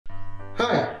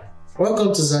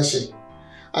Welcome to Zashi.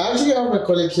 I actually have my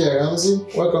colleague here, Ramsey.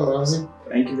 Welcome, Ramsey.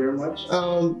 Thank you very much.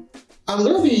 I'm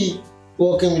going to be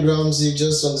working with Ramsey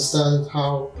just to understand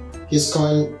how his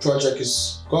current project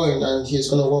is going, and he's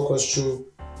going to walk us through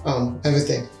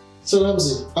everything. So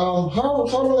Ramsey, how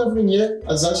long have you been here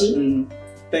at Zashi?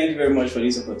 Thank you very much for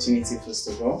this opportunity, first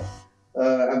of all.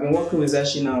 I've been working with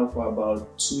Zashi now for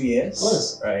about 2 years.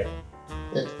 Nice. Right.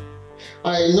 Yeah.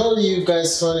 I know you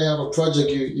guys finally have a project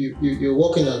you're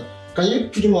working on. Can you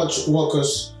pretty much walk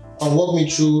me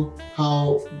through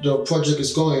how the project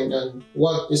is going and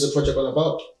what is the project all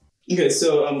about? Okay,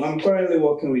 so I'm currently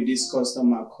working with this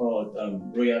customer called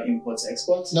Royal Imports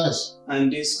Exports. Nice.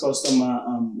 And this customer,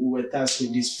 we were tasked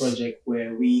with this project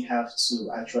where we have to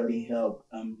actually help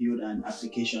build an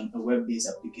application, a web-based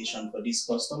application for this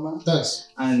customer. Nice.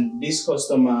 And this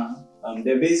customer,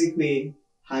 they're basically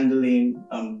handling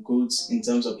goods in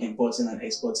terms of importing and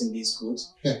exporting these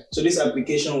goods. Yeah. So this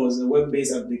application was a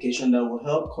web-based application that will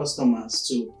help customers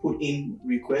to put in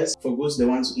requests for goods they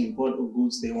want to import or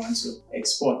goods they want to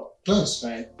export. Nice.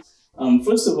 Right.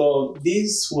 First of all,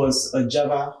 this was a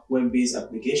Java web-based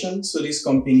application. So this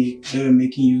company, they were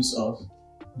making use of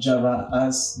Java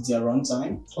as their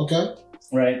runtime. Okay.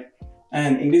 Right.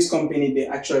 And in this company, they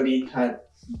actually had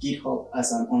GitHub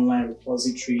as an online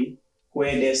repository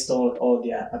where they stored all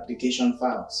their application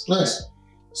files. Nice.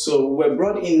 So we're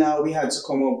brought in now, we had to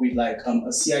come up with like a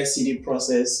CICD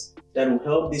process that will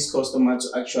help this customer to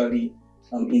actually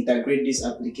integrate this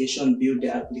application, build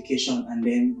the application, and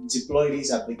then deploy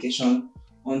this application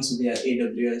onto their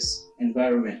AWS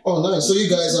environment. Oh, nice. So you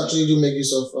guys actually do make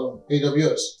use of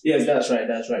AWS? Yes, that's right.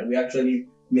 That's right. We actually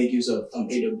make use of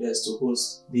AWS to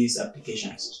host these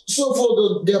applications. So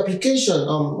for the application,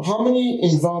 how many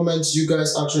environments you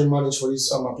guys actually manage for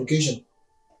this application?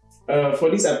 For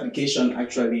this application,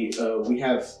 actually, we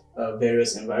have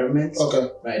various environments. Okay.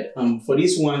 Right. For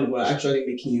this one, we're actually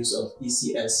making use of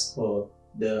ECS for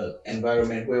the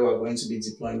environment where we're going to be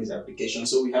deploying this application.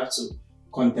 So we have to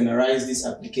containerize this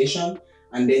application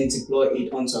and then deploy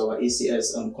it onto our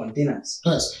ECS containers.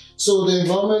 Nice. So the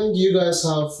environment you guys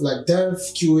have like dev,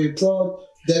 QA prod,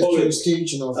 dev, QA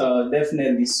stage and all that?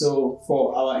 Definitely. So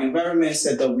for our environment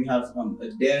setup, we have a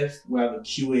dev, we have a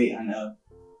QA and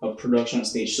a production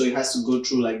stage. So it has to go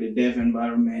through like the dev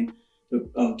environment, the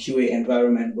QA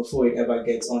environment before it ever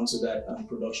gets onto that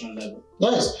production level.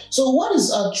 Nice. So what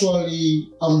is actually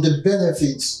the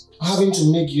benefits having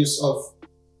to make use of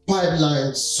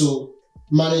pipelines to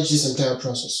manage this entire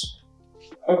process?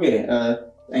 Okay,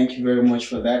 thank you very much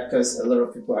for that, because a lot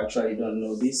of people actually don't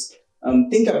know this.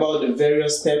 Think about the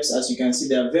various steps. As you can see,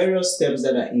 there are various steps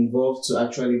that are involved to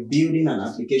actually building an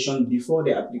application before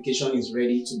the application is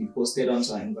ready to be hosted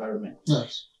onto our environment.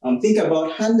 Nice. Think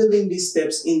about handling these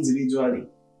steps individually,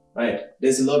 right?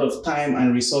 There's a lot of time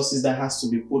and resources that has to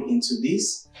be put into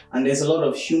this, and there's a lot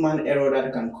of human error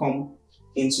that can come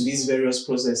into these various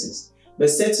processes. But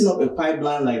setting up a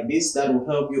pipeline like this that will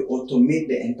help you automate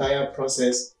the entire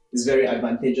process is very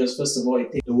advantageous. First of all,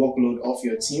 it takes the workload off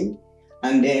your team,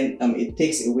 and then it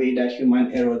takes away that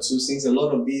human error too, since a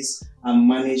lot of these are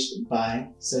managed by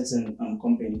certain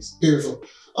companies. Beautiful.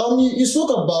 You spoke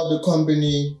about the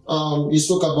company, you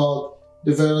spoke about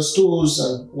the various tools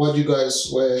and what you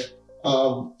guys were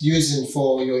using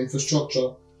for your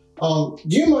infrastructure. Do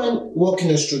you mind walking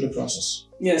us through the process?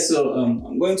 Yeah, so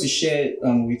I'm going to share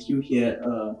with you here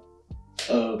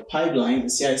a pipeline, a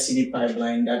CICD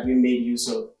pipeline that we made use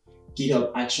of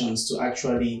GitHub Actions to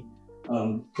actually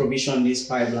provision this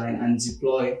pipeline and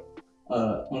deploy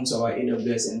onto our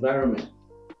AWS environment.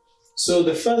 So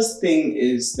the first thing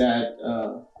is that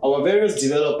our various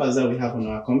developers that we have on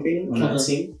our company, on our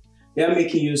team, they are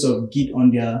making use of Git on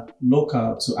their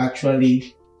local to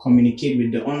actually communicate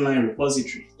with the online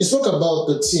repository. You spoke about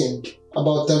the team,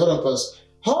 about developers.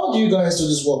 How do you guys do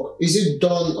this work? Is it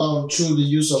done through the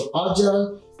use of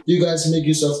Agile? Do you guys make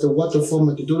use of the waterfall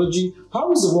methodology?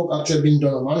 How is the work actually being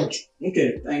done and managed?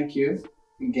 Okay, thank you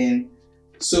again.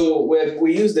 So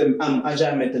we use the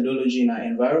Agile methodology in our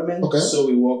environment. Okay. So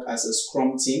we work as a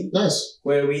Scrum team. Nice.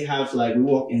 Where we have we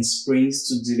work in sprints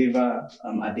to deliver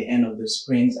at the end of the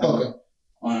sprint.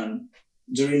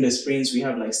 During the sprints, we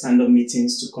have stand-up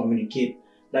meetings to communicate,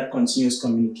 that continuous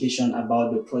communication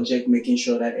about the project, making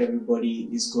sure that everybody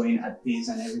is going at pace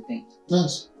and everything.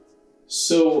 Nice.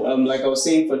 So like I was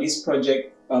saying, for this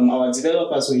project, our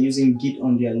developers were using Git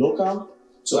on their local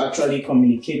to actually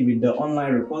communicate with the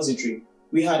online repository.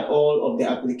 We had all of the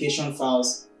application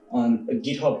files on a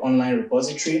GitHub online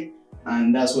repository,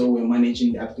 and that's where we're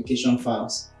managing the application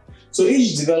files. So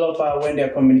each developer, when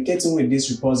they're communicating with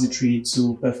this repository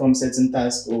to perform certain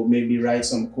tasks or maybe write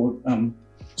some code,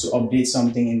 to update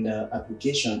something in the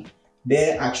application,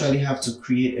 they actually have to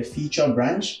create a feature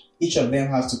branch. Each of them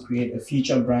has to create a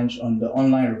feature branch on the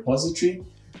online repository.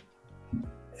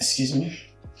 Excuse me.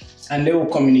 And they will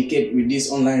communicate with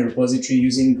this online repository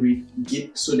using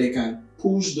Git, so they can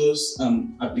push those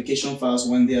application files.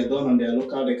 When they are done on their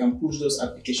local, they can push those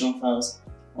application files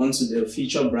onto the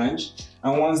feature branch.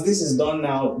 And once this is done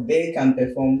now, they can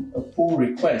perform a pull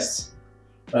request,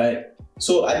 right?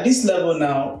 So at this level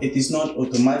now, it is not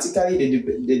automatically,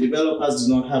 the developers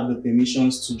do not have the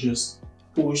permissions to just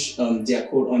push their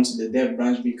code onto the dev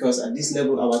branch, because at this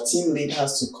level, our team lead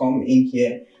has to come in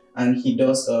here and he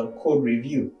does a code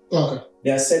review. Okay.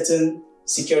 There are certain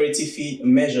security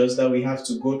measures that we have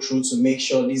to go through to make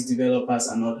sure these developers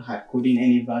are not hard coding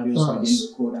any values within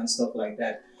the code and stuff like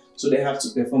that. So they have to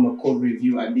perform a code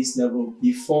review at this level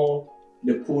before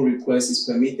the pull request is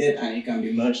permitted and it can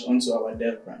be merged onto our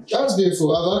dev branch. That's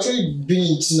beautiful. I've actually been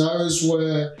in scenarios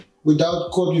where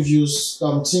without code reviews,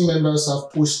 team members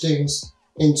have pushed things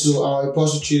into our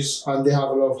repositories and they have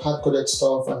a lot of hard-coded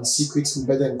stuff and secrets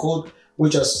embedded in code,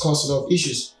 which has caused a lot of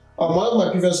issues. One of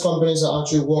my previous companies I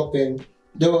actually worked in,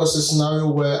 there was a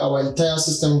scenario where our entire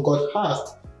system got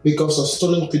hacked because of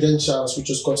stolen credentials, which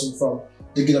was gotten from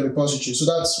the GitHub repository. So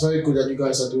that's very good that you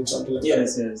guys are doing something like that.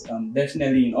 Yes.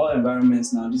 Definitely in all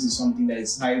environments now, this is something that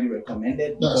is highly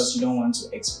recommended because you don't want to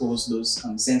expose those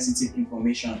sensitive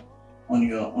information on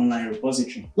your online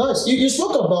repository. Nice. You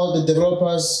spoke about the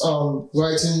developers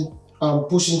writing,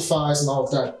 pushing files and all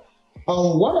of that.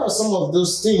 What are some of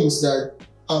those things that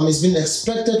is being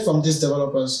expected from these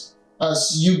developers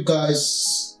as you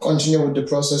guys continue with the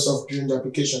process of building the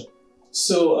application?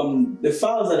 So the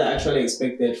files that are actually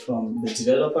expected from the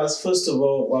developers, first of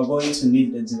all, we're going to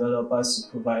need the developers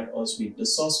to provide us with the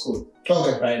source code.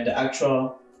 Okay. Right, the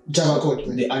actual Java code.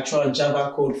 The actual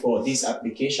Java code for this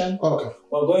application. Okay.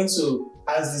 We're going to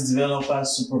ask these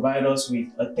developers to provide us with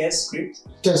a test script.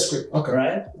 Test script, okay.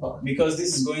 Right? Okay. Because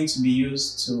this is going to be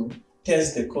used to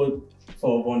test the code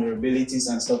for vulnerabilities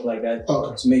and stuff like that,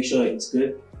 to make sure it's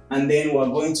good. And then we're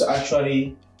going to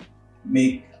actually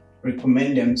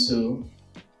recommend them to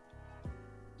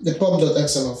the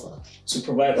pom.xml file. To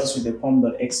provide us with the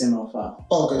pom.xml file.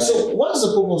 Okay, right? So what is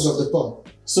the purpose of the pom?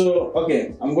 So,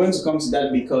 okay, I'm going to come to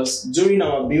that because during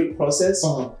our build process,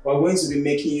 we're going to be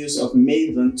making use of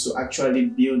Maven to actually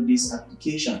build this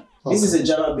application. This is a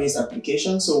Java-based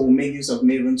application, so we'll make use of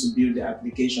Maven to build the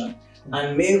application.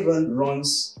 And Maven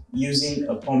runs using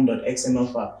a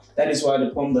pom.xml file. That is why the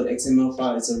pom.xml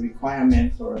file is a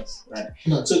requirement for us, right?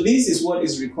 So this is what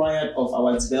is required of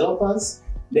our developers.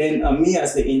 Then me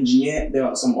as the engineer, there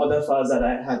are some other files that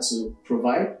I had to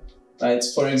provide, right?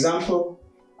 For example,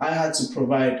 I had to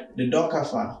provide the Docker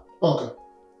file. Okay.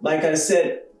 Like I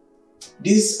said,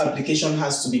 this application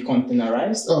has to be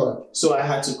containerized. So I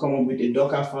had to come up with a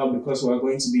Docker file because we're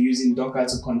going to be using Docker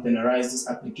to containerize this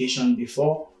application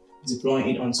before deploying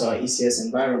it onto our ECS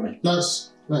environment. Nice.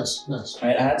 Right,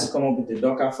 I had to come up with the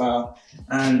Docker file,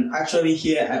 and actually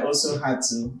here I also had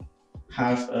to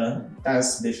have a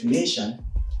task definition.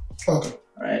 Okay.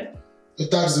 Right. The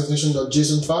task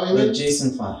definition.json file. The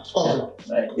JSON file. Okay.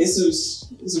 Right. This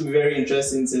will be very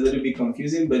interesting. It's a little bit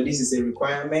confusing, but this is a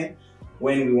requirement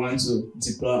when we want to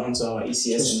deploy onto our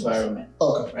ECS environment.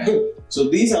 Okay. Right. Good. So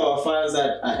these are our files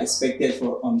that are expected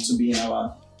for to be in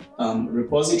our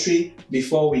repository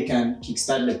before we can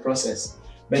kickstart the process.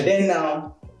 But then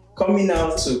now, coming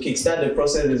out to kickstart the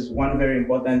process is one very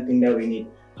important thing that we need.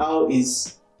 How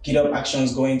is GitHub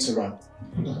Actions going to run?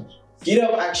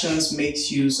 GitHub Actions makes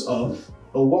use of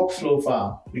a workflow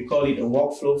file. We call it a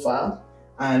workflow file.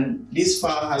 And this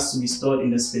file has to be stored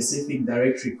in a specific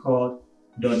directory called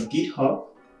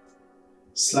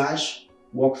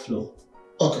 .github/workflow.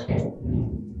 Okay.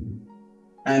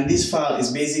 And this file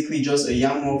is basically just a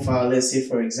YAML file. Let's say,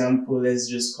 for example, let's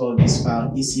just call this file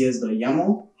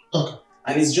ecs.yaml. Okay.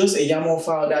 And it's just a YAML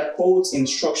file that holds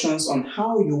instructions on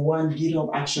how you want GitHub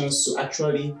Actions to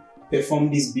actually perform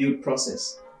this build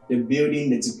process. The building,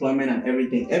 the deployment, and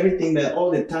everything that all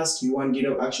the tasks you want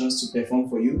GitHub Actions to perform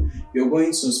for you, you're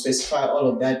going to specify all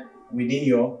of that within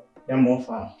your YAML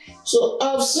file. So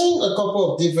I've seen a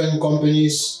couple of different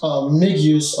companies make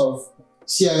use of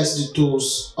CICD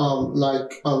tools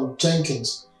like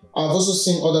Jenkens. I've also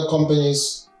seen other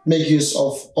companies make use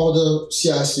of other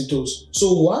CICD tools.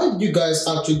 So why did you guys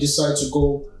actually decide to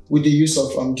go with the use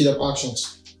of GitHub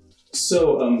Actions?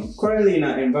 So currently in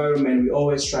our environment, we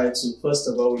always try to, first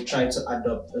of all, we try to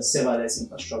adopt a serverless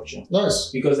infrastructure. Nice.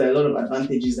 Because there are a lot of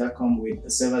advantages that come with a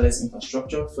serverless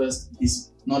infrastructure. First,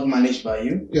 it's not managed by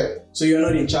you. Yeah. So you're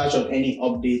not in charge of any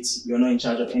updates. You're not in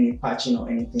charge of any patching or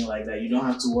anything like that. You don't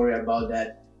have to worry about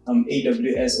that.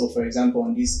 AWS, or for example,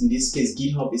 in this case,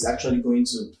 GitHub is actually going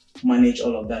to manage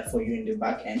all of that for you in the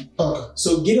back end. Okay.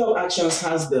 So GitHub Actions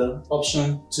has the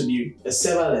option to be a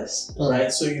serverless,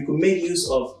 right? So you could make use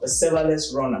of a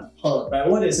serverless runner. Right?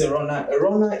 What is a runner? A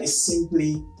runner is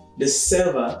simply the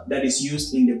server that is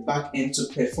used in the back end to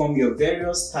perform your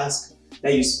various tasks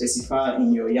that you specify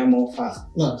in your YAML file.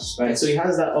 Nice. Right? So it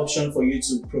has that option for you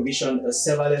to provision a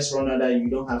serverless runner that you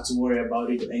don't have to worry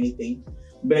about it or anything.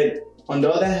 But on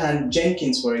the other hand,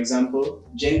 Jenkins, for example,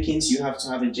 you have to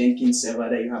have a Jenkins server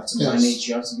that you have to manage.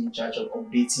 You have to be in charge of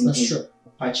updating it,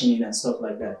 patching it, and stuff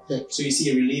like that. Yeah. So you see,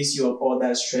 it relieves you of all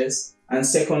that stress. And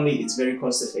secondly, it's very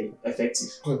cost effective,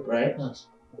 right? Nice.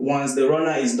 Once the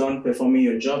runner is done performing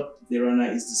your job, the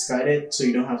runner is discarded, so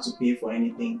you don't have to pay for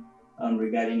anything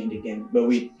regarding it again. But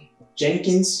with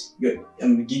Jenkins, your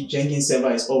Jenkins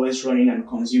server is always running and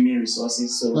consuming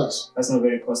resources, so that's not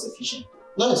very cost efficient.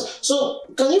 Nice. So,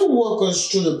 can you walk us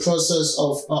through the process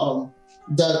of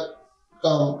the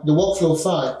workflow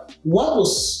file? What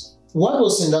was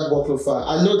in that workflow file?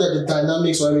 I know that the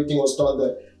dynamics or everything was done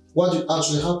there. What did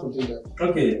actually happen in there?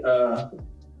 Okay.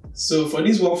 So for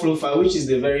this workflow file, which is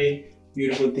the very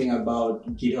beautiful thing about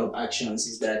GitHub Actions,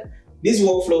 is that this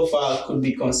workflow file could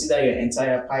be considered your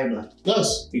entire pipeline.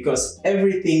 Yes. Because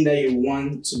everything that you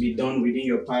want to be done within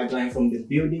your pipeline, from the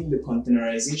building, the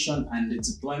containerization, and the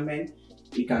deployment,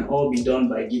 it can all be done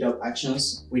by GitHub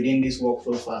Actions within this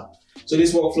workflow file. So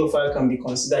this workflow file can be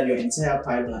considered your entire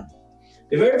pipeline.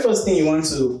 The very first thing you want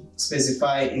to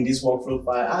specify in this workflow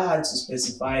file, I had to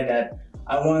specify that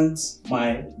I want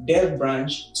my dev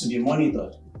branch to be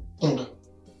monitored.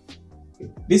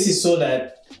 This is so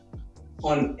that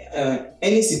on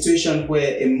any situation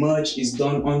where a merge is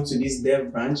done onto this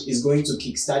dev branch, is going to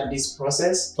kickstart this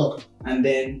process and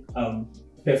then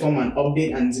perform an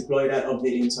update and deploy that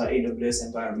update into our AWS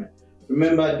environment.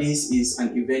 Remember, this is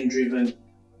an event-driven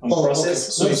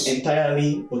process, so it's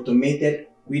entirely automated.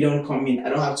 We don't come in. I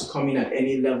don't have to come in at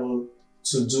any level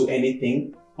to do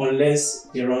anything unless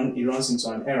it runs into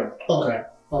an error.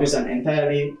 So it's an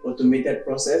entirely automated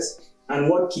process. And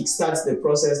what kickstarts the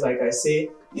process, like I say,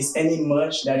 is any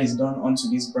merge that is done onto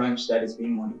this branch that is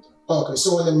being monitored. Okay,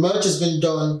 so when the merge has been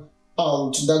done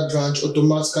to that branch,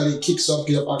 automatically kicks up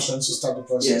GitHub Actions to start the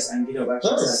process. Yes, and GitHub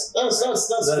Actions.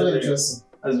 That's very interesting.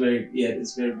 That's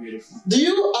it's very beautiful. Do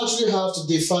you actually have to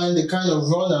define the kind of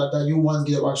runner that you want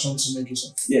GitHub Actions to make use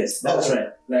of? Yes, that's right.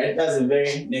 That's the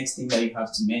very next thing that you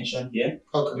have to mention here.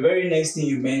 Okay. The very next thing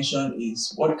you mention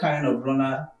is what kind of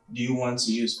runner do you want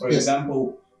to use? For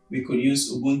example, we could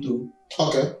use Ubuntu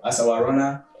as our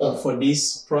runner for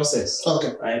this process,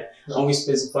 right? And we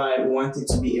specify we want it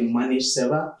to be a managed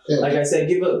server. Like I said,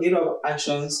 GitHub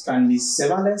Actions can be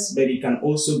serverless, but it can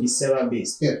also be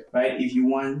server-based, right? If you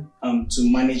want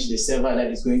to manage the server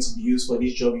that is going to be used for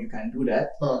this job, you can do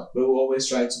that. But we always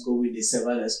try to go with the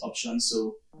serverless option,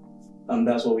 so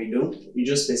that's what we do. We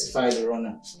just specify the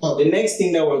runner. The next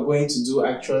thing that we're going to do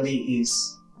actually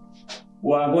is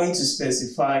we are going to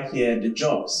specify here the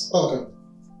jobs.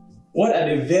 What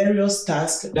are the various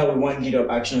tasks that we want GitHub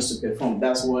Actions to perform?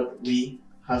 That's what we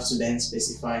have to then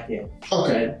specify here.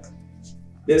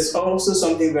 There's also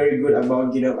something very good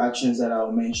about GitHub Actions that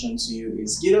I'll mention to you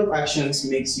is GitHub Actions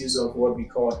makes use of what we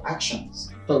call actions.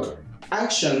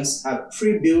 Actions are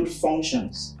pre-built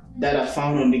functions that are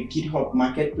found on the GitHub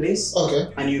marketplace.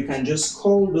 And you can just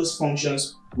call those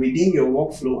functions within your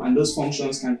workflow, and those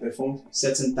functions can perform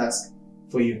certain tasks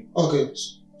for you.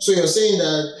 So you're saying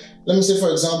that, let me say for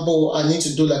example, I need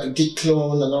to do like a git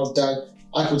clone and all of that.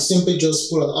 I could simply just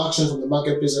pull an action from the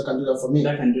marketplace that can do that for me.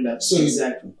 That can do that. So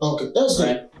exactly. That's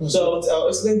good. So I'll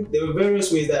explain. There were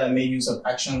various ways that I made use of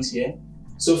actions here.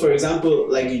 So for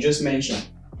example, like you just mentioned,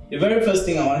 the very first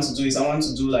thing I want to do is I want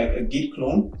to do like a git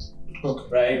clone,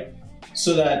 right?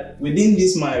 So that within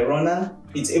this my runner,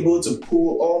 it's able to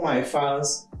pull all my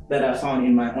files that are found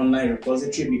in my online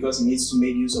repository, because it needs to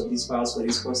make use of these files for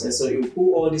this process. So it will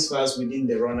pull all these files within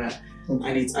the runner,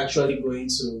 and it's actually going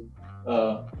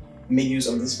to make use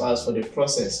of these files for the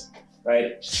process,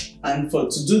 right? And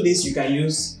to do this, you can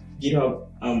use GitHub,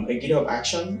 a GitHub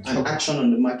action, an action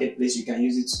on the marketplace. You can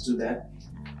use it to do that.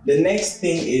 The next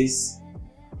thing is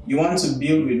you want to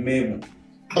build with Maven.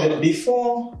 But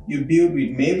before you build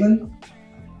with Maven,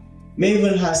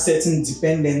 Maven has certain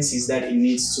dependencies that it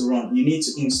needs to run. You need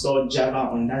to install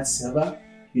Java on that server.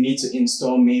 You need to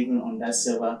install Maven on that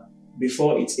server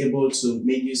before it's able to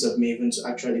make use of Maven to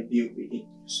actually build with it.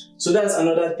 So that's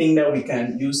another thing that we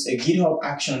can use a GitHub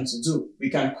action to do. We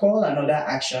can call another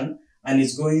action, and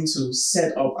it's going to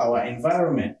set up our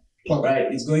environment,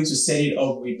 right? It's going to set it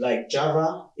up with like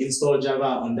Java, install Java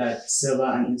on that server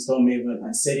and install Maven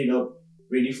and set it up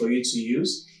ready for you to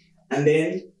use. And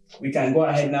then we can go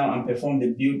ahead now and perform the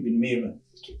build with Maven.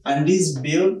 And this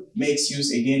build makes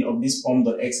use again of this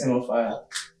pom.xml file.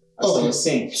 As I was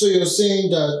saying. So you're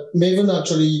saying that Maven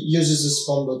actually uses this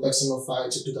pom.xml file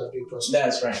to do that build process?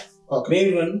 That's right.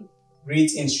 Okay. Maven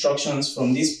reads instructions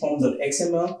from this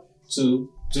pom.xml to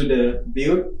do the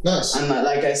build. Nice. And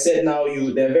like I said, now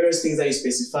there are various things that you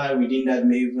specify within that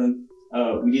Maven,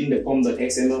 within the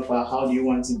pom.xml file. How do you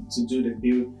want it to do the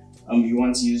build? You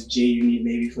want to use JUnit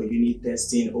maybe for unit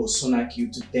testing, or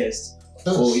SonarQube to test.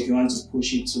 Nice. Or if you want to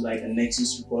push it to like a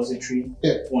Nexus repository,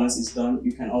 once it's done,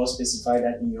 you can all specify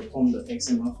that in your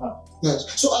pom.xml file. Nice.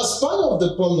 So as part of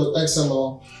the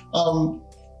pom.xml,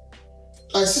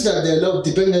 I see that there are a lot of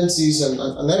dependencies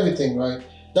and everything, right?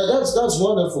 That's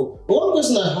wonderful. But one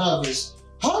question I have is,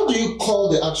 how do you call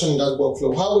the action in that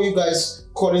workflow? How are you guys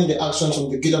calling the actions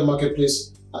from the GitHub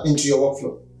Marketplace into your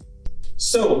workflow?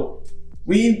 So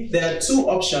there are two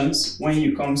options when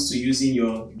it comes to using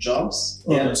your jobs.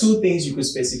 There are two things you could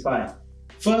specify.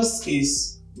 First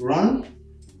is run,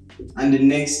 and the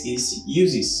next is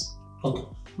uses. Okay.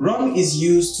 Run is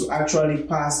used to actually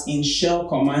pass in shell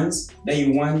commands that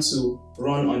you want to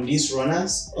run on these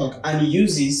runners. Okay. And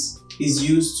uses is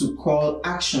used to call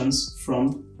actions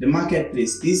from the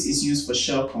marketplace. This is used for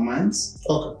shell commands.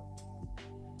 Okay.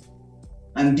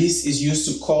 And this is used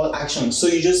to call actions. So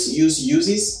you just use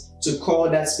uses to call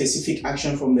that specific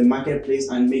action from the marketplace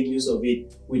and make use of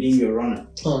it within your runner.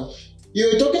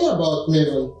 You're talking about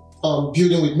Maven,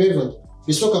 building with Maven.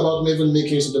 You spoke about Maven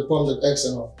making use of the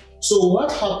pom.xml. So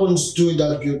what happens during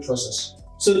that build process?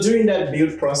 So during that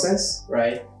build process,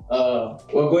 right,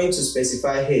 we're going to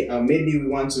specify, hey, maybe we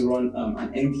want to run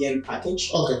an NVM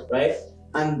package, right?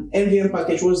 And NVM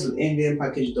package, what the NVM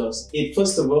package does? It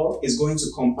first of all is going to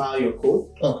compile your code,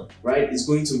 right? It's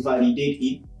going to validate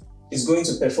it. It's going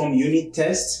to perform unit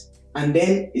tests, and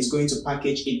then it's going to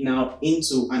package it now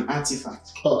into an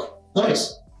artifact. Okay,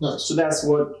 nice, right? nice. So that's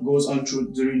what goes on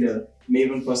through during the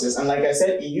Maven process. And like I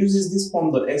said, it uses this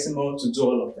pom.xml to do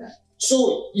all of that.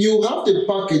 So you have the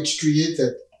package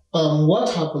created.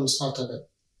 What happens after that?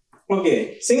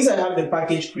 Okay, since I have the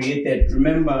package created,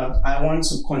 remember, I want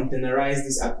to containerize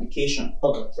this application,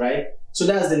 right? So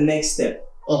that's the next step.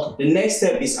 The next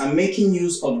step is I'm making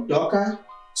use of Docker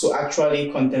to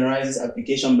actually containerize this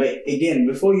application. But again,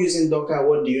 before using Docker,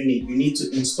 what do you need? You need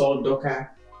to install Docker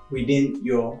within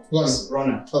your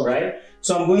runner, right?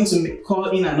 So I'm going to call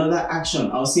in another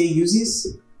action. I'll say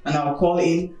uses, and I'll call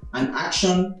in an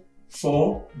action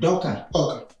for Docker.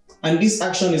 And this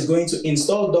action is going to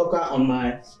install Docker on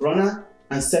my runner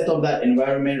and set up that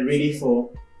environment ready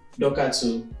for Docker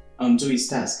to do its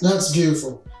task. That's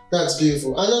beautiful. That's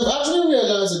beautiful. And I've actually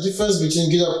realized the difference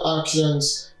between GitHub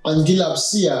Actions and GitLab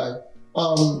CI.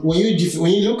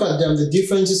 When you look at them, the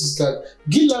differences is that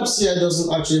GitLab CI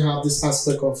doesn't actually have this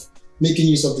aspect of making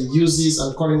use of the uses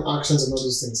and calling actions and all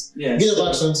those things. Yeah, GitHub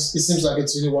Actions, it seems like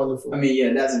it's really wonderful. I mean,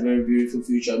 yeah, that's a very beautiful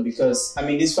feature, because I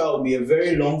mean, this file would be a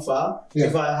very long file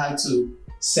if I had to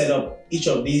set up each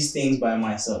of these things by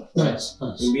myself. Nice,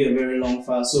 right? It would be a very long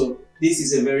file. So this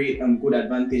is a very good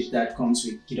advantage that comes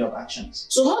with GitHub Actions.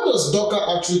 So how does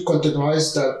Docker actually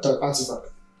containerize that artifact?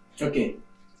 Okay,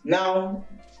 now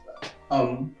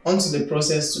onto the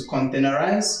process to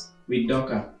containerize with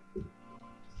Docker.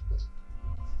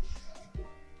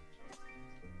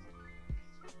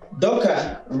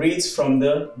 Docker reads from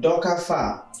the Docker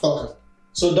file.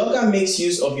 So Docker makes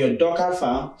use of your Docker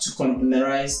file to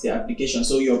containerize the application.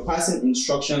 So you're passing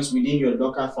instructions within your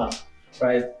Docker file,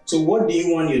 right? So what do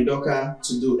you want your Docker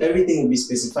to do? Everything will be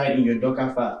specified in your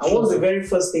Docker file. And what's the very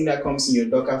first thing that comes in your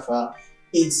Docker file?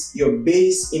 It's your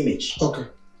base image.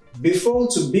 Before,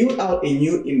 to build out a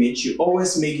new image, you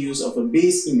always make use of a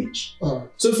base image.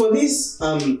 So for this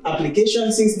application,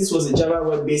 since this was a Java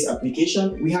web-based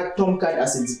application, we had Tomcat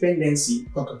as a dependency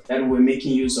that we're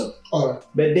making use of.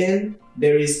 But then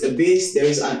there is a base, there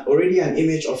is already an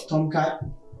image of Tomcat,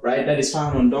 right, that is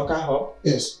found on Docker Hub.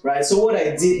 Right. So what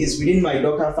I did is within my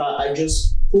Docker file, I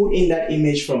just pulled in that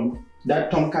image from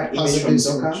that Tomcat image from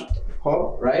Docker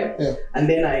Hub, right? And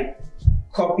then I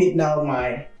copied now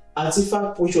my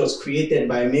artifact, which was created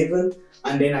by Maven,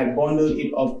 and then I bundled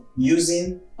it up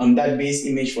using that base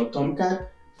image for Tomcat,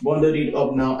 bundled it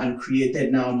up now and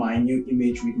created now my new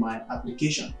image with my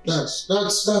application. That's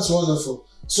wonderful.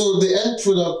 So the end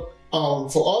product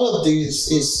for all of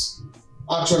these is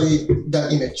actually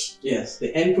that image. Yes,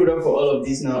 the end product for all of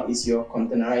these now is your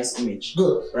containerized image.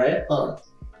 Good. Right?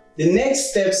 The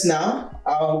next steps now,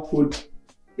 I'll put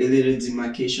a little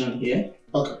demarcation here.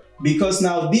 Because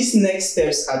now these next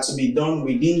steps are to be done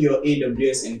within your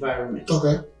AWS environment.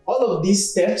 all of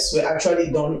these steps were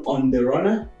actually done on the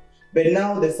runner, but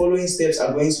now the following steps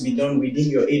are going to be done within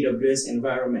your AWS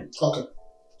environment. Okay.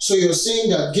 So you're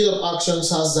saying that GitHub Actions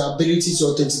has the ability to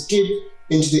authenticate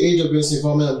into the AWS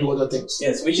environment and do other things?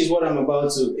 Yes, which is what I'm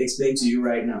about to explain to you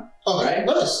right now. Okay, right?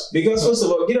 Nice. Because first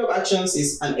of all, GitHub Actions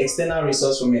is an external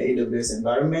resource from your AWS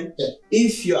environment. Yeah.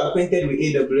 If you're acquainted with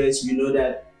AWS, you know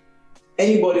that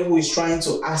anybody who is trying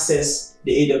to access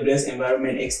the AWS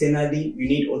environment externally, you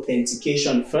need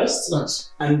authentication first.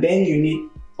 Nice. And then you need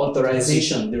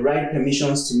authorization, the right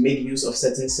permissions to make use of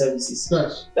certain services.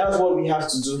 Nice. That's what we have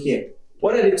to do here.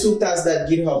 What are the two tasks that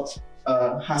GitHub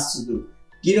has to do?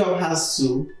 GitHub has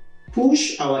to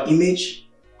push our image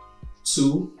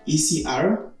to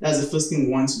ECR. That's the first thing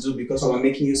we want to do because we're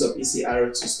making use of ECR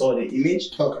to store the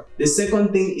image. Okay. The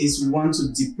second thing is we want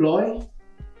to deploy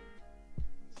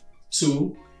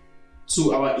to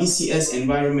our ECS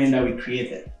environment that we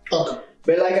created. Okay.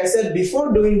 But like I said,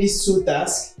 before doing these two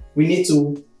tasks, we need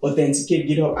to authenticate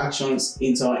GitHub Actions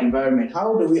into our environment.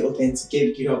 How do we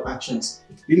authenticate GitHub Actions?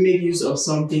 We make use of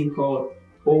something called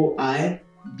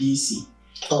OIDC.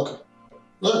 Okay.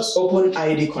 Nice. Open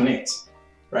ID Connect,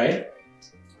 right?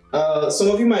 Some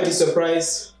of you might be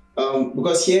surprised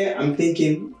because here I'm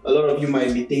thinking, a lot of you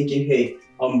might be thinking, hey,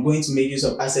 I'm going to make use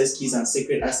of access keys and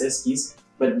secret access keys,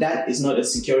 but that is not a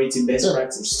security best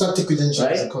practice. Static credentials.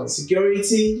 Right?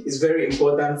 Security is very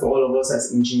important for all of us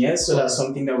as engineers, so that's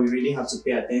something that we really have to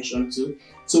pay attention to.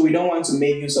 So we don't want to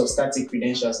make use of static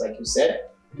credentials, like you said.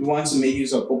 We want to make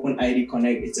use of OpenID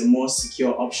Connect. It's a more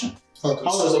secure option. Okay.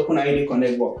 How does OpenID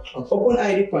Connect work? Okay.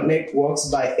 OpenID Connect works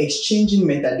by exchanging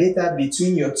metadata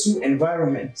between your two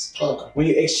environments. Okay. When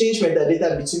you exchange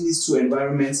metadata between these two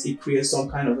environments, it creates some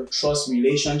kind of a trust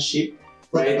relationship,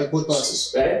 right? Like both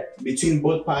parties. Right? Between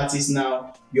both parties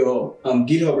now, your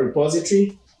GitHub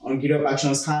repository on GitHub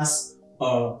Actions has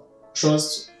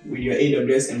trust with your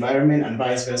AWS environment and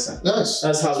vice versa. Nice.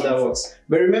 That's how that works.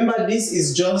 But remember, this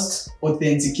is just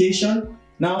authentication.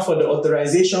 Now for the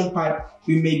authorization part,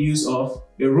 we made use of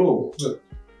a role. Yeah.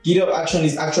 GitHub Action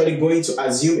is actually going to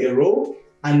assume a role,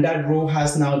 and that role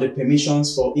has now the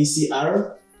permissions for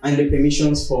ECR and the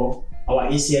permissions for our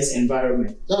ECS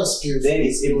environment. That's beautiful. Then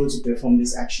it's able to perform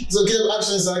this action. So GitHub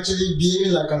Action is actually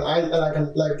behaving like an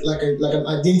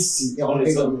identity on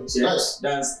AWS. Yes,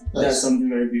 Nice. that's something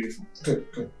very beautiful.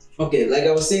 Good. Okay, like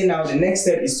I was saying now, the next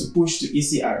step is to push to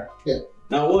ECR. Yeah.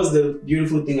 Now, what's the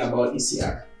beautiful thing about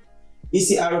ECR?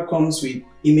 ECR comes with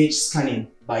image scanning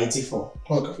by default.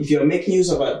 Okay. If you're making use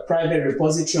of a private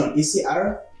repository on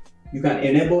ECR, you can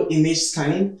enable image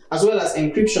scanning as well as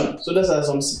encryption. So those are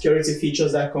some security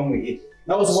features that come with it.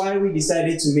 That was why we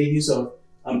decided to make use of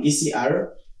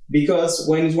ECR, because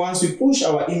once we push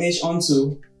our image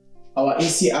onto our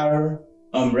ECR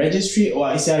registry or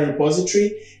ECR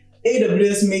repository,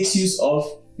 AWS makes use of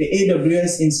the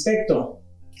AWS inspector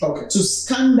to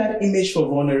scan that image for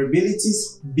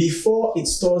vulnerabilities before it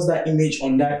stores that image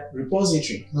on that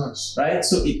repository. Nice. Right?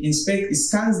 So it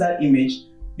scans that image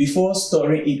before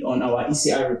storing it on our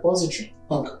ECR repository.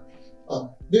 Okay.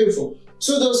 Beautiful.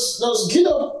 So does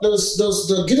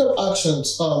the GitHub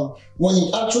Actions when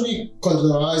it actually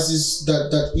containerizes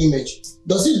that image,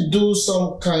 does it do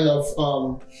some kind of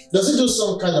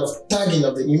tagging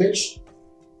of the image?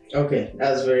 Okay,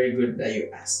 that's very good that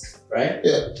you asked, right?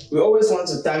 Yeah. We always want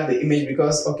to tag the image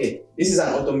because, okay, this is an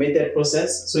automated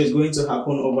process, so it's going to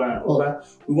happen over and over.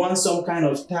 We want some kind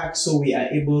of tag so we are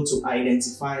able to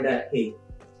identify that, hey,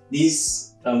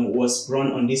 this was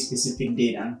run on this specific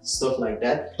date and stuff like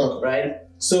that, right?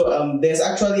 So there's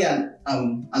actually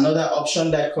another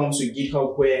option that comes with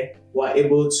GitHub where we're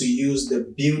able to use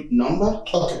the build number.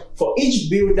 Okay. For each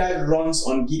build that runs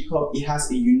on GitHub, it has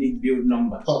a unique build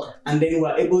number. Okay. And then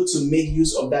we're able to make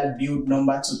use of that build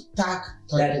number to tag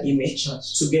that image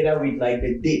together with like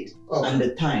the date and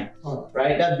the time,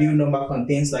 right? That build number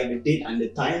contains like the date and the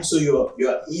time, so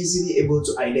you're easily able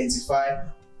to identify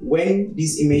when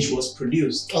this image was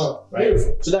produced, right?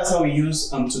 Beautiful. So that's how we use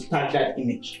to tag that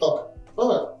image. Okay. All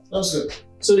right, that's good.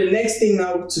 So the next thing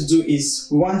now to do is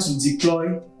we want to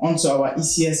deploy onto our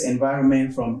ECS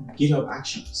environment from GitHub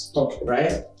Actions. Okay.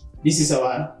 Right? This is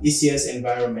our ECS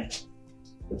environment.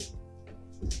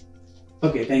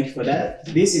 Okay, thank you for that.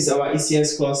 This is our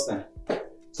ECS cluster.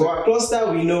 For our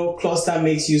cluster, we know cluster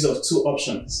makes use of two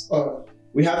options.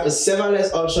 We have a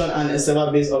serverless option and a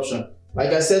server-based option.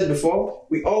 Like I said before,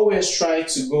 we always try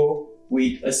to go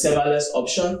with a serverless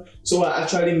option. So we're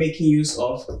actually making use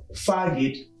of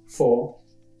Fargate for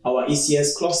our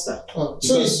ECS cluster.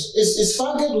 So is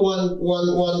Fargate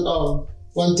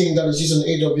one thing that is used on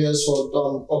AWS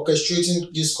for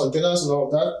orchestrating these containers and all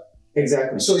of that?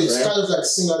 Exactly. So it's kind of like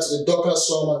similar to the Docker,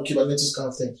 Swarm, and Kubernetes kind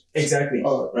of thing. Exactly.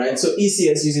 Right. So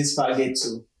ECS uses Fargate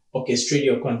to orchestrate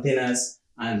your containers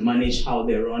and manage how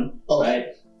they run. Right.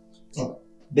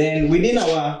 Then within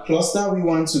our cluster, we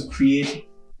want to create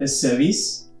a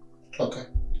service. Okay.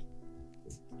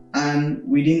 And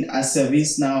within a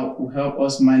service now will help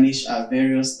us manage our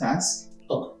various tasks.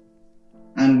 Okay.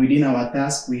 And within our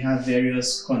task, we have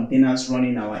various containers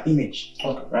running our image.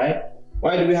 Okay. Right?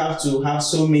 Why do we have to have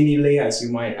so many layers,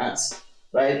 you might ask?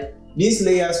 Right? These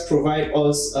layers provide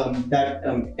us that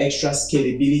extra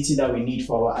scalability that we need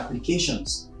for our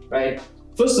applications. Right?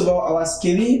 First of all,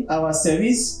 our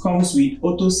service comes with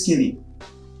auto scaling.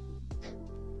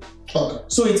 Okay.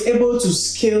 So it's able to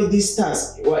scale this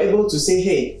task. We're able to say,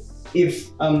 hey, if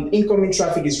incoming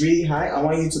traffic is really high, I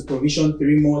want you to provision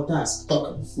 3 more tasks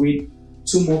with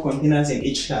 2 more containers in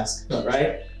each task,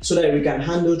 right? So that we can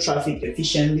handle traffic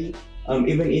efficiently,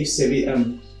 even if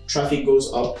traffic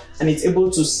goes up. And it's able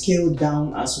to scale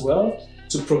down as well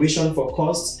to provision for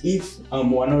costs if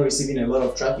we're not receiving a lot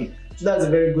of traffic. So that's a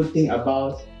very good thing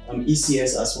about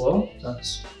ECS as well.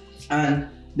 Nice. And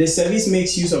the service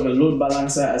makes use of a load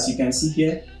balancer. As you can see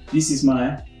here, this is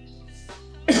my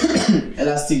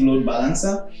elastic load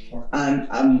balancer, and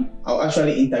I'll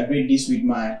actually integrate this with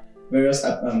my various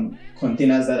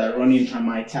containers that are running on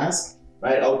my task.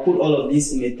 Right, I'll put all of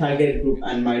this in a target group,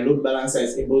 and my load balancer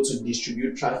is able to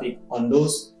distribute traffic on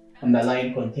those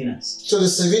underlying containers. So the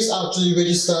service actually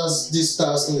registers these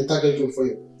tasks in the target group for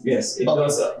you? Yes, it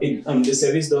does. The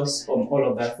service does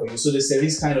all of that for you. So the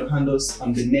service kind of handles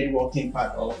the networking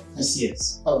part of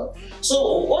ECS. All right.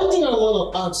 So one thing I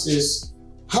want to ask is,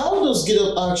 how does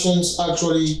GitHub Actions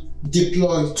actually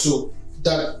deploy to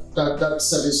that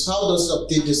service? How does it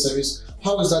update the service?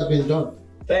 How has that been done?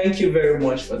 Thank you very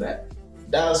much for that.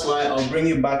 That's why I'll bring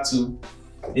you back to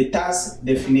the task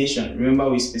definition. Remember,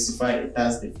 we specified a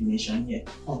task definition here.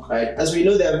 Okay. Right? As we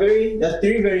know, there are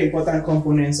 3 very important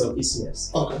components of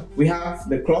ECS. Okay. We have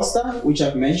the cluster, which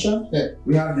I've mentioned. Yeah.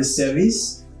 We have the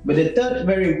service. But the third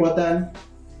very important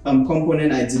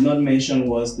component I did not mention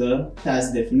was the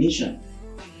task definition.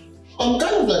 I'm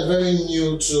kind of like very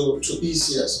new to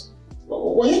ECS.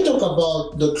 When you talk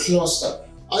about the cluster,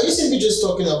 are you simply just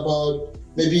talking about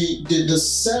maybe the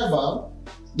server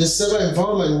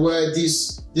environment where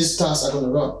these tasks are going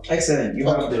to run? Excellent. You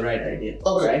have the right idea.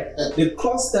 Okay. Right? Yeah. The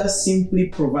cluster simply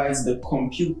provides the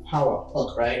compute power.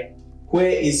 Okay. Right? Where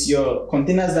is your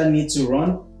containers that need to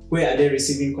run? Where are they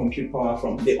receiving compute power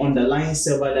from? The underlying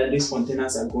server that these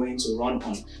containers are going to run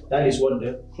on. That is what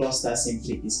the cluster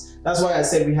simply is. That's why I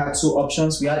said we had 2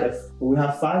 options. We have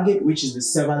Fargate, which is the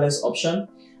serverless option,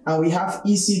 and we have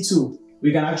EC2.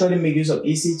 We can actually make use of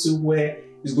EC2, where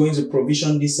it's going to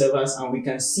provision these servers, and we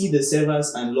can see the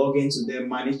servers and log into them,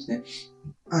 manage them,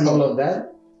 and all of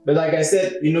that. But like I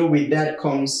said, with that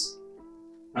comes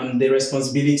the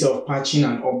responsibility of patching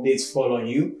and updates fall on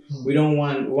you. We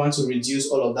want to reduce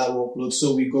all of that workload,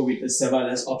 so we go with the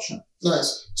serverless option.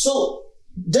 Nice. So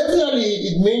definitely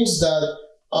it means that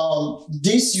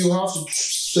this you have to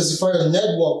specify a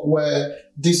network where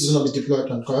this is going to be deployed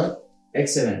on, correct?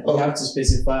 Excellent. You have to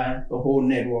specify the whole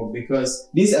network, because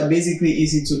these are basically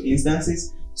EC2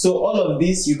 instances. So all of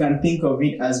this, you can think of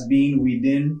it as being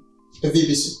within a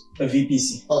VPC. A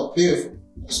VPC. Oh, beautiful.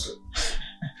 That's good.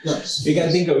 Nice. You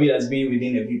can think of it as being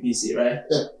within a VPC, right?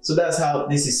 Yeah. So that's how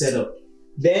this is set up.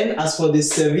 Then as for the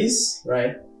service,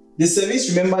 right? The service,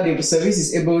 remember, the service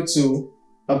is able to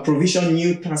provision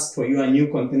new tasks for you and new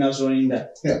containers running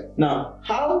that. Yeah. Now,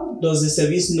 how does the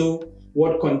service know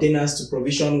what containers to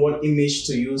provision, what image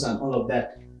to use, and all of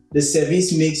that? The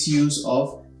service makes use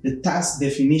of the task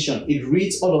definition. It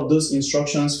reads all of those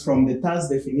instructions from the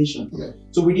task definition. Yeah.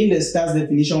 So within the task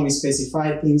definition, we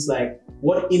specify things like,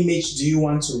 what image do you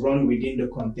want to run within the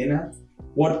container?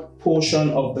 What portion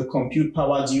of the compute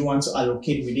power do you want to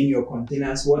allocate within your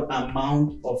containers? What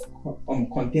amount of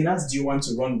containers do you want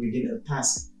to run within a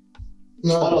task?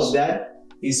 Nice. All of that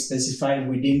is specified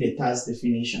within the task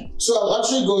definition. So I'm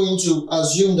actually going to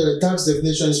assume that the task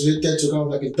definition is related to kind of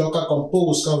like a Docker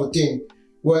Compose kind of a thing,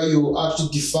 where you actually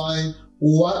define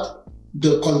what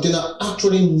the container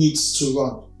actually needs to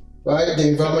run, right? The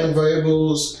environment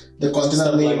variables, the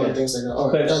container name, and things like that.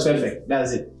 All right, that's perfect.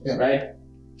 That's it, yeah. Right?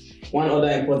 One other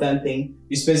important thing,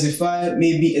 you specify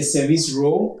maybe a service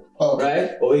role,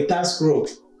 right? Or a task role.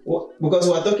 Because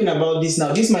we're talking about this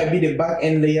now. This might be the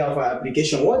back-end layer of our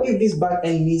application. What if this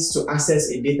back-end needs to access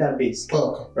a database,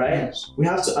 right? Yes. We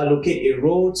have to allocate a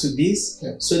role to this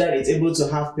so that it's able to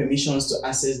have permissions to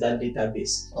access that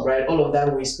database, right? All of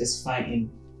that we specify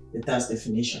in the task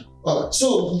definition. Alright,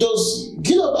 so does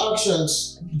GitHub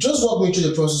Actions just walk me through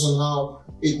the process on how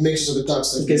it makes use of the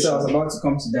task definition? Okay, so I was about to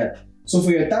come to that. So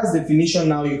for your task definition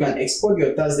now, you can export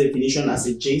your task definition as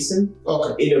a JSON.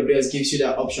 Okay. AWS gives you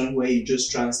that option where you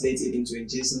just translate it into a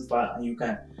JSON file and you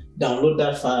can download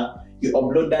that file. You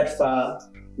upload that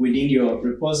file within your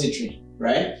repository,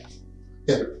 right?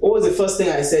 Yeah. What was the first thing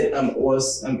I said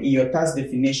was in your task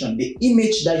definition, the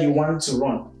image that you want to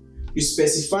run. You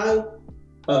specify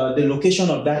the location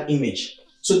of that image.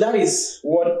 So that is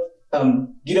what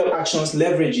GitHub Actions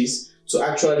leverages to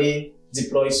actually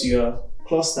deploy to your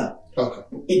cluster. Okay.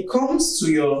 It comes to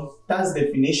your task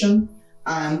definition,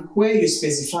 and where you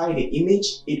specify the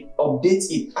image, it updates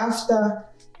it after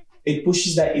it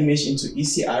pushes that image into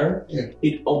ECR. Yeah.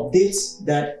 It updates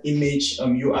that image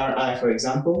URI, for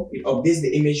example. It updates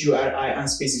the image URI and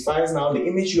specifies now the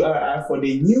image URI for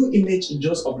the new image it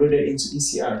just uploaded into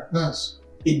ECR. Nice.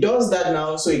 It does that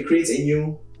now, so it creates a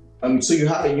new, so you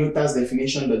have a new task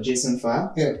definition.json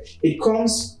file. Yeah. It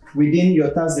comes within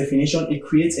your task definition, it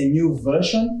creates a new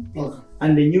version. Okay.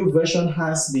 And the new version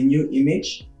has the new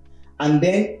image. And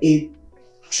then it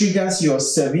triggers your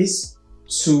service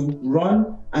to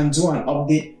run and do an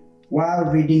update while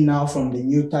reading now from the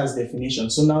new task definition.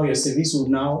 So now your service will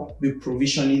now be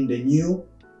provisioning the new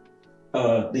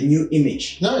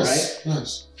image. Nice. Right?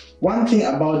 Nice. One thing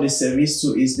about the service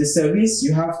too is the service,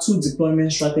 you have two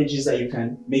deployment strategies that you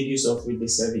can make use of with the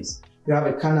service. You have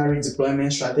a canary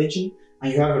deployment strategy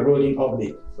and you have a rolling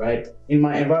update, right? In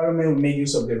my environment, we make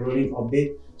use of the rolling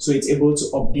update. So it's able to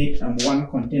update one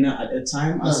container at a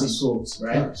time as it goes,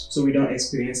 right? Nice. So we don't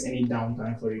experience any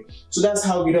downtime for it. So that's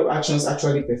how GitHub Actions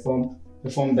actually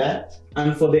perform that.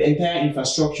 And for the entire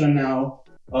infrastructure now,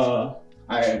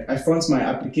 I front my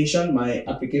application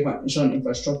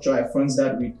infrastructure, I front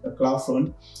that with a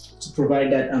CloudFront to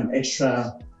provide that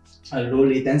extra low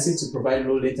latency,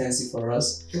 for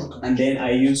us. Okay. And then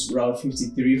I use Route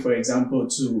 53, for example,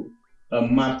 to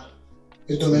map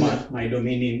my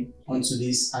domain name onto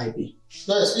this IP.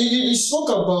 Nice. You spoke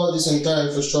about this entire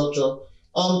infrastructure.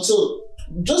 So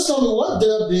just tell me, what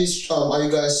database are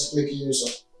you guys making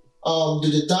use of? Do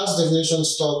the task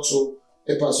definitions talk to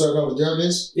a particular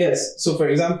database? Yes. So for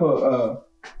example,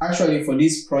 actually for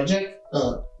this project,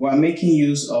 we're making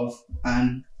use of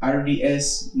an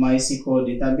RDS MySQL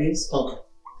database. Okay.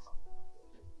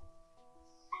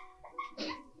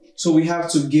 So we have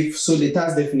to give, so the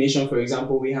task definition, for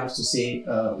example, we have to say,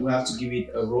 we have to give it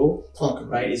a row, Okay.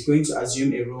 right? It's going to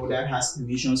assume a row that has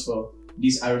permissions for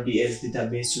this RDS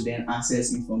database to then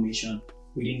access information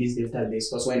within this database.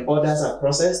 Because when orders are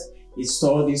processed, it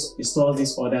stores these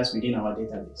orders within our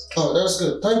database. Oh, that's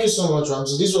good. Thank you so much,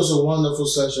 Ramsey. This was a wonderful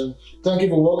session. Thank you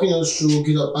for walking us through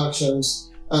GitHub Actions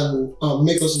and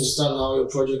make us understand how your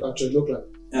project actually look like.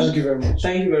 Thank you very much.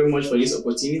 Thank you very much for this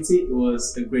opportunity. It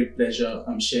was a great pleasure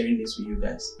sharing this with you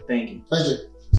guys. Thank you. Thank you.